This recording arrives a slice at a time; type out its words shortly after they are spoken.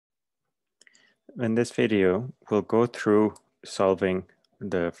In this video, we'll go through solving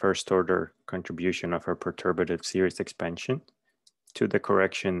the first order contribution of our perturbative series expansion to the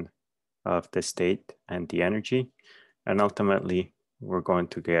correction of the state and the energy. And ultimately, we're going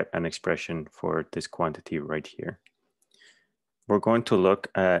to get an expression for this quantity right here. We're going to look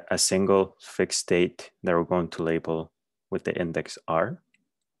at a single fixed state that we're going to label with the index R.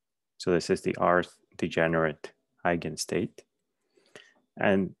 So this is the R degenerate eigenstate.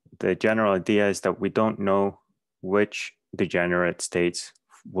 And the general idea is that we don't know which degenerate states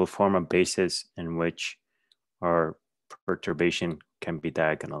will form a basis in which our perturbation can be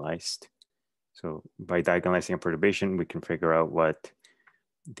diagonalized. So by diagonalizing a perturbation, we can figure out what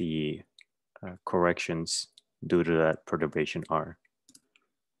the corrections due to that perturbation are.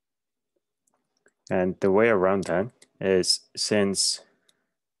 And the way around that is, since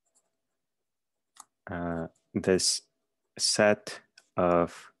this set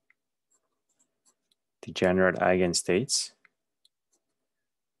of degenerate eigenstates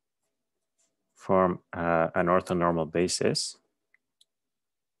form an orthonormal basis,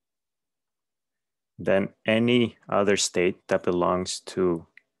 then any other state that belongs to,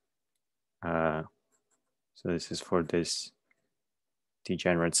 so this is for this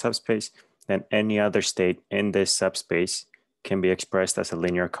degenerate subspace, then any other state in this subspace can be expressed as a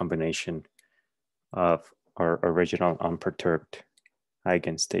linear combination of our original unperturbed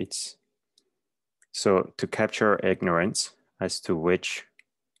eigenstates. So to capture our ignorance as to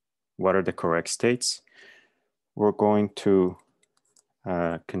what are the correct states, we're going to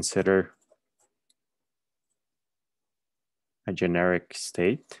consider a generic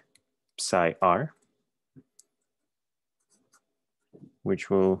state, psi r, which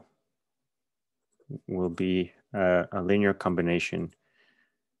will be a linear combination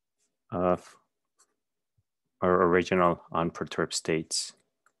of our original unperturbed states.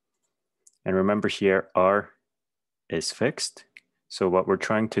 And remember here, R is fixed. So what we're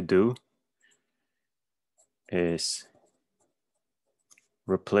trying to do is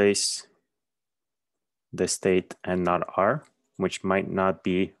replace the state and not R, which might not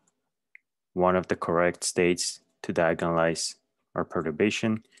be one of the correct states to diagonalize our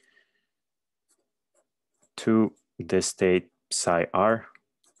perturbation, to this state psi R,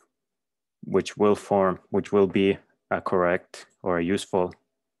 which will be a correct or a useful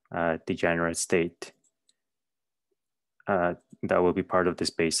degenerate state that will be part of this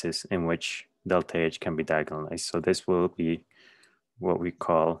basis in which delta H can be diagonalized. So this will be what we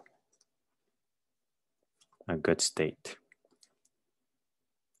call a good state.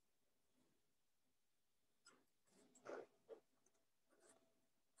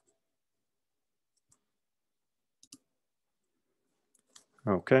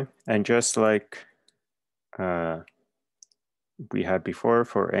 Okay, and just like we had before,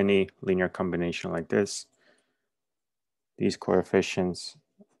 for any linear combination like this, these coefficients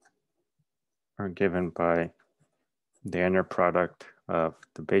are given by the inner product of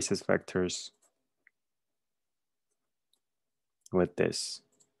the basis vectors with this.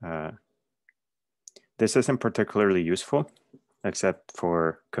 This isn't particularly useful, except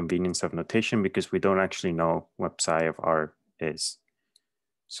for convenience of notation, because we don't actually know what psi of R is.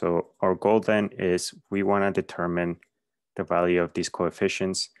 So our goal then is we want to determine the value of these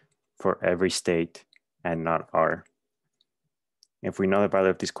coefficients for every state and not R. If we know the value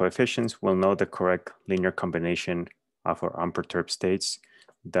of these coefficients, we'll know the correct linear combination of our unperturbed states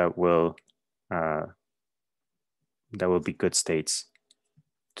that will be good states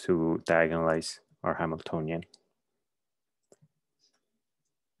to diagonalize our Hamiltonian.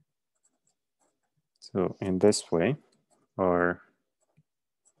 So in this way, our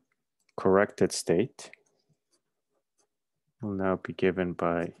corrected state will now be given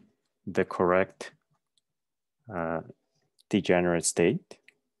by the correct degenerate state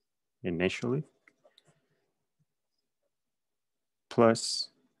initially, plus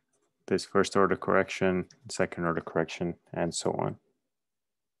this first order correction, second order correction, and so on.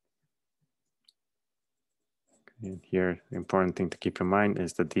 And here, the important thing to keep in mind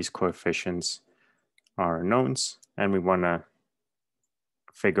is that these coefficients are knowns, and we want to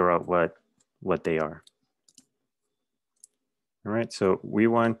figure out what they are. All right, so we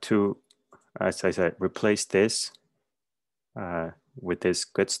want to, as I said, replace this with this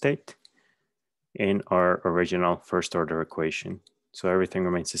good state in our original first order equation. So everything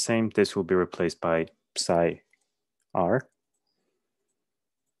remains the same. This will be replaced by psi r.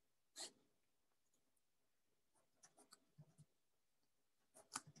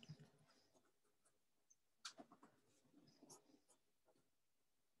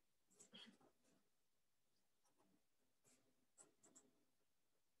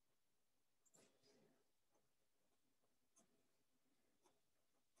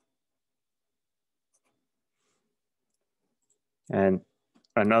 And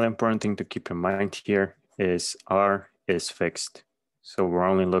another important thing to keep in mind here is R is fixed. So we're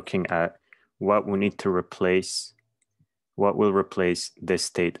only looking at what we need to replace, what will replace this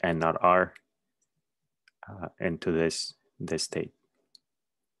state and not R into this state.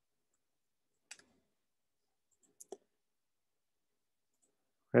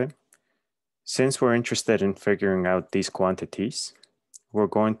 Okay. Since we're interested in figuring out these quantities, we're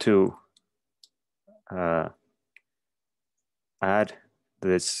going to add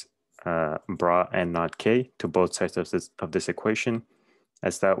this bra and not K to both sides of this equation,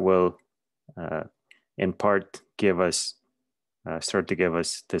 as that will in part give us, start to give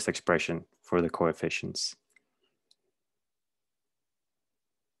us this expression for the coefficients.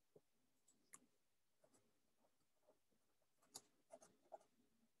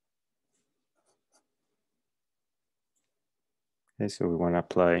 Okay, so we want to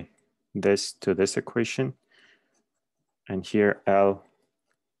apply this to this equation. And here L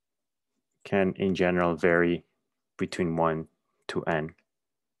can in general vary between 1 to n.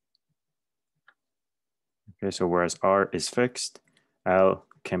 Okay, so whereas R is fixed, L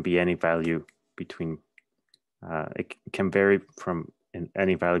can be any value between, it can vary from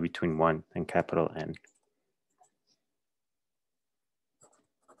any value between 1 and capital N.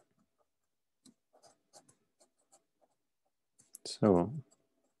 So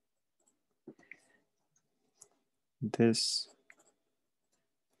this,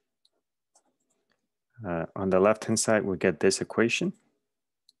 on the left-hand side, we get this equation.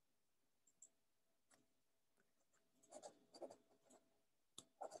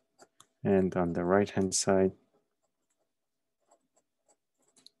 And on the right-hand side,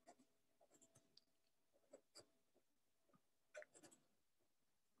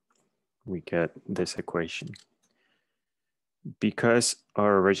 we get this equation. Because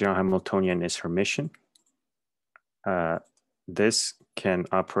our original Hamiltonian is Hermitian, this can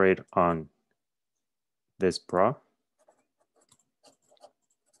operate on this bra.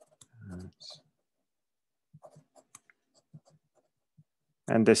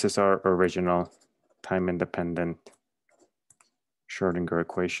 And this is our original time-independent Schrodinger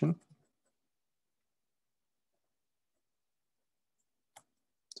equation.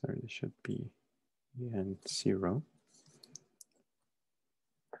 Sorry, this should be n0.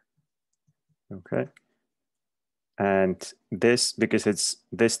 Okay. And this, because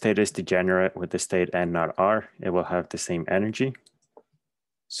this state is degenerate with the state n not r, it will have the same energy.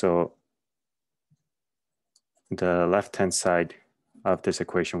 So the left-hand side of this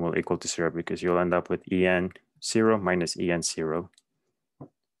equation will equal to 0, because you'll end up with en0 minus en0,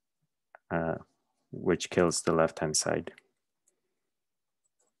 which kills the left-hand side.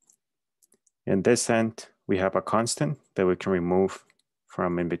 In this end, we have a constant that we can remove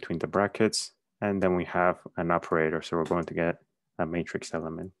from in between the brackets, and then we have an operator, so we're going to get a matrix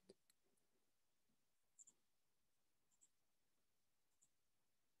element.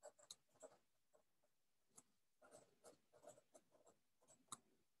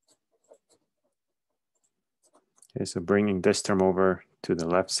 Okay, so bringing this term over to the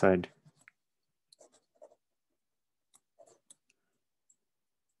left side.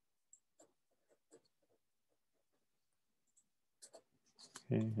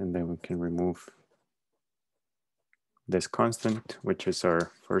 Okay, and then we can remove this constant, which is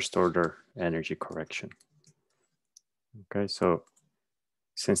our first order energy correction. Okay, so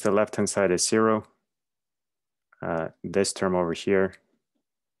since the left-hand side is 0, this term over here,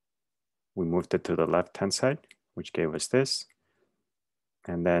 we moved it to the left-hand side, which gave us this.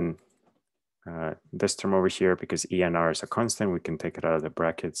 And then this term over here, because ENR is a constant, we can take it out of the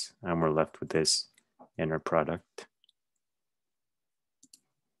brackets, and we're left with this inner product.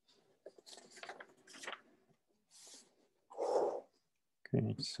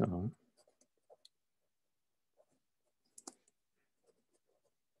 Okay, so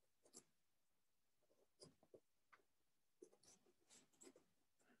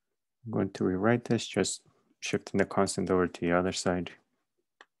I'm going to rewrite this, just shifting the constant over to the other side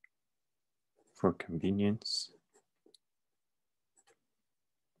for convenience.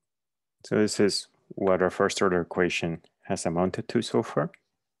 So this is what our first order equation has amounted to so far.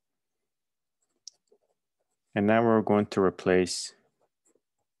 And now we're going to replace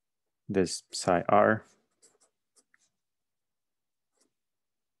this psi r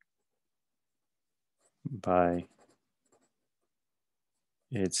by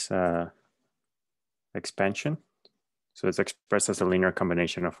its expansion. So it's expressed as a linear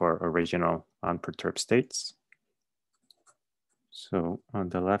combination of our original unperturbed states. So on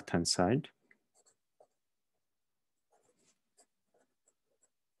the left-hand side,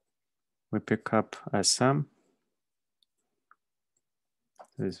 we pick up a sum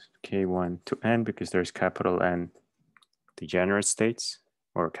This is K1 to N because there's capital N degenerate states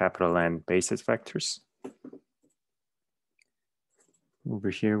or capital N basis vectors.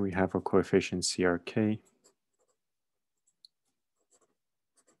 Over here we have a coefficient CRK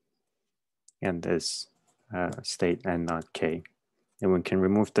and this state N not K. And we can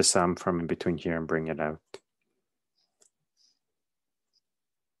remove the sum from in between here and bring it out.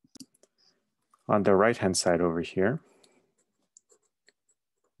 On the right-hand side over here,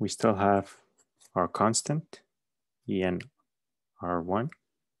 we still have our constant, EnR1.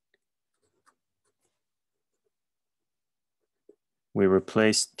 We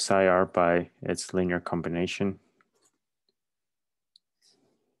replaced psi r by its linear combination.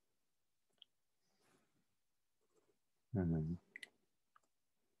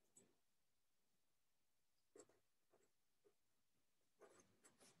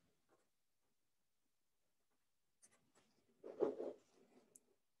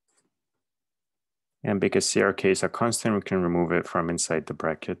 And because CRK is a constant, we can remove it from inside the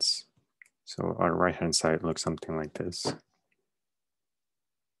brackets. So our right-hand side looks something like this.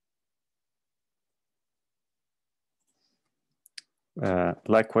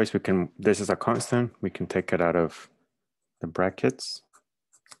 Likewise, this is a constant, we can take it out of the brackets.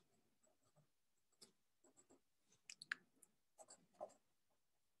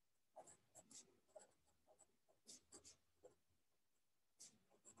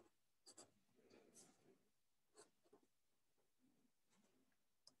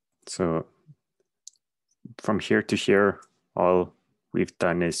 So from here to here, all we've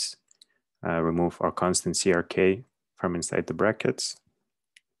done is remove our constant CRK from inside the brackets.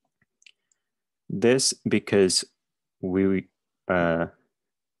 This because the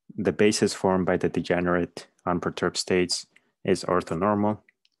basis formed by the degenerate unperturbed states is orthonormal.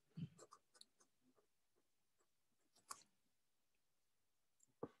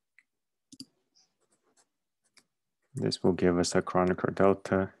 This will give us a Kronecker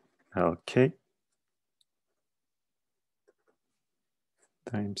delta LK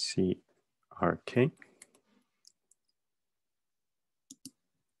times CRK.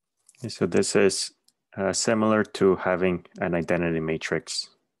 So this is similar to having an identity matrix.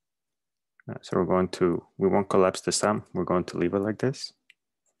 So we won't collapse the sum. We're going to leave it like this.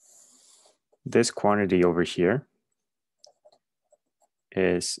 This quantity over here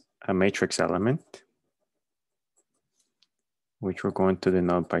is a matrix element, which we're going to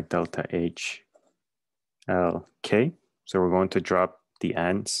denote by delta H LK. So we're going to drop the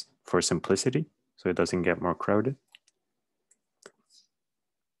n's for simplicity, so it doesn't get more crowded.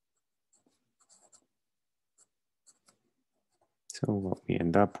 So what we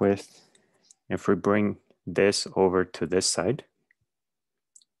end up with, if we bring this over to this side,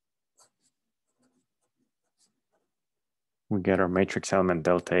 we get our matrix element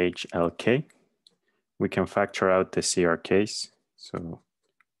delta H LK. We can factor out the CRKs. So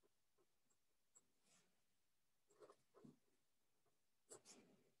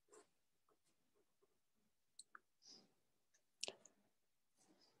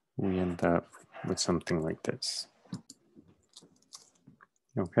we end up with something like this.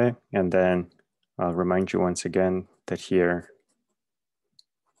 Okay, and then I'll remind you once again that here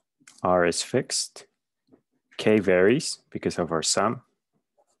R is fixed, K varies because of our sum,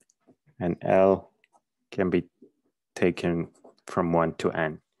 and L can be taken from 1 to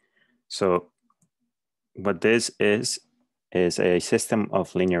N. So what this is a system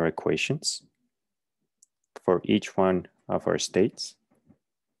of linear equations for each one of our states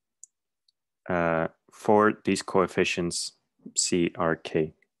for these coefficients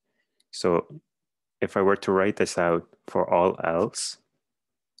CRK. So if I were to write this out for all L's,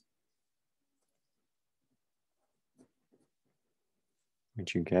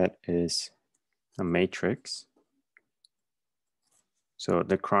 what you get is a matrix. So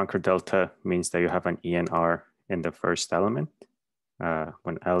the Kronecker delta means that you have an ENR in the first element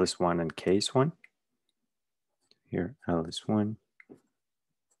when L is 1 and K is 1. Here L is 1,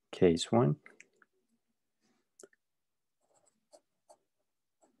 K is 1.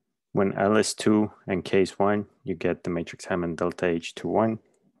 When L is 2 and K is 1, you get the matrix Hammond delta H to 1,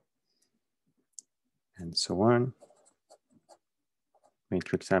 and so on.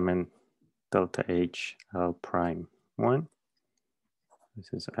 Matrix Hammond delta H L prime 1. This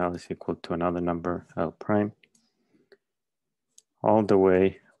is L is equal to another number, L prime, all the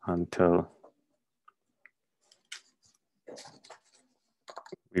way until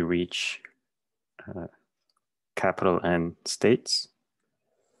we reach capital N states.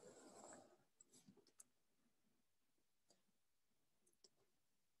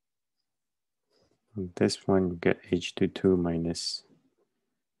 On this one, you get H22 minus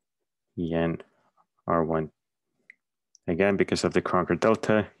En R1. Again, because of the Kronecker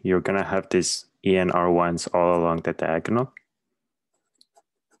delta, you're going to have these En R1s all along the diagonal.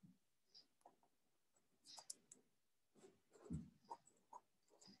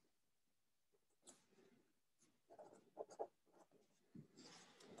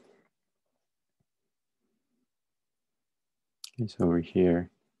 Okay, so over here,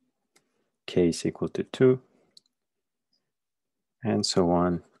 K is equal to 2, and so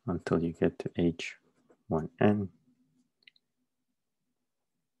on until you get to H1N,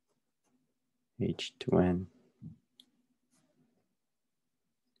 H2N,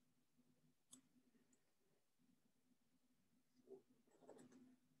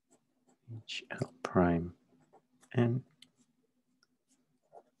 HL prime N,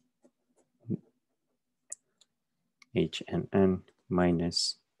 HNN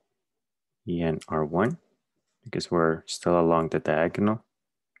minus ENR1, because we're still along the diagonal.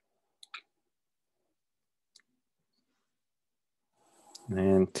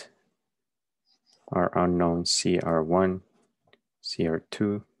 And our unknown CR1,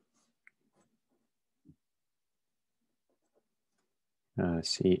 CR2,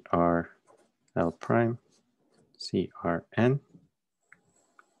 CRL prime, CRN,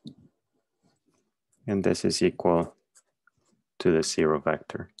 and this is equal to the 0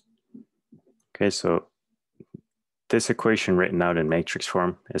 vector. Okay, so this equation written out in matrix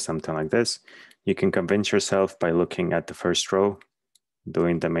form is something like this. You can convince yourself by looking at the first row,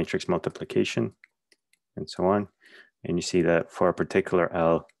 doing the matrix multiplication, and so on. And you see that for a particular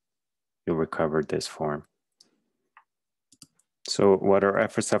L, you'll recover this form. So what our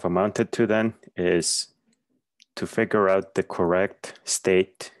efforts have amounted to then is to figure out the correct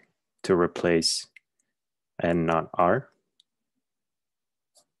state to replace N not R.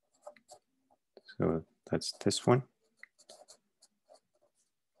 So that's this one.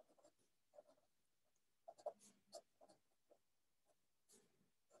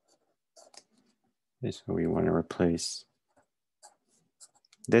 So we want to replace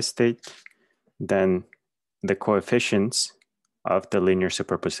this state. Then the coefficients of the linear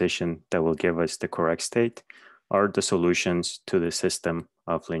superposition that will give us the correct state are the solutions to the system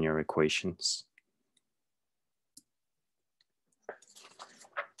of linear equations.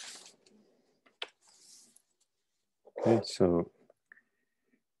 Okay, so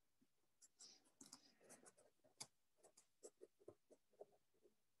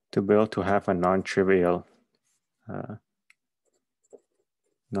to be able to have a non-trivial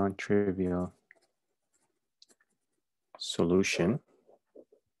solution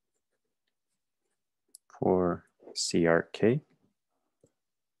for CRK,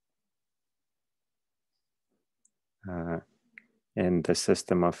 in the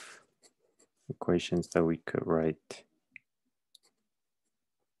system of equations that we could write.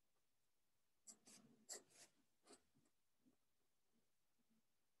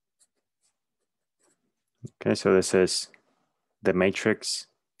 Okay, so this is the matrix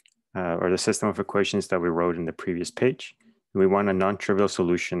or the system of equations that we wrote in the previous page. We want a non-trivial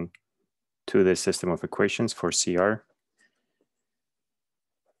solution to this system of equations for CR.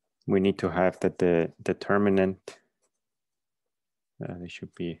 We need to have that the determinant, there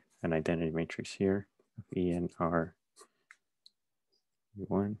should be an identity matrix here of ENR1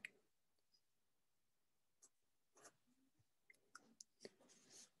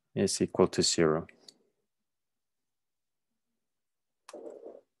 is equal to 0.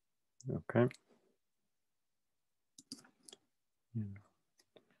 Okay.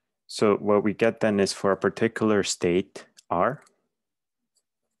 So what we get then is for a particular state R,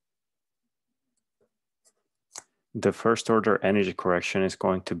 the first order energy correction is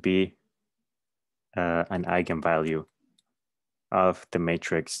going to be an eigenvalue of the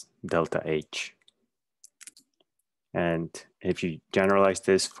matrix delta H. And if you generalize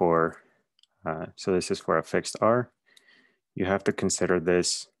this for, so this is for a fixed R, you have to consider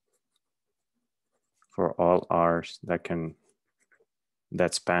this for all R's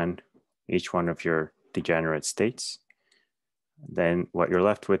that span each one of your degenerate states. Then what you're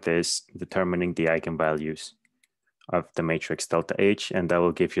left with is determining the eigenvalues of the matrix delta H, and that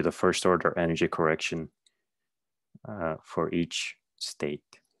will give you the first order energy correction for each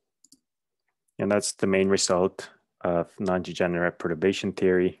state. And that's the main result of non-degenerate perturbation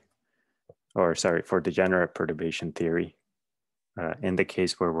theory, or sorry, for degenerate perturbation theory, in the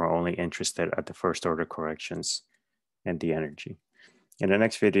case where we're only interested at the first order corrections and the energy. In the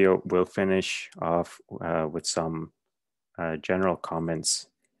next video, we'll finish off with some general comments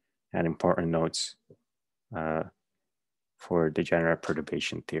and important notes for degenerate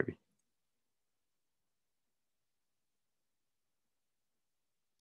perturbation theory.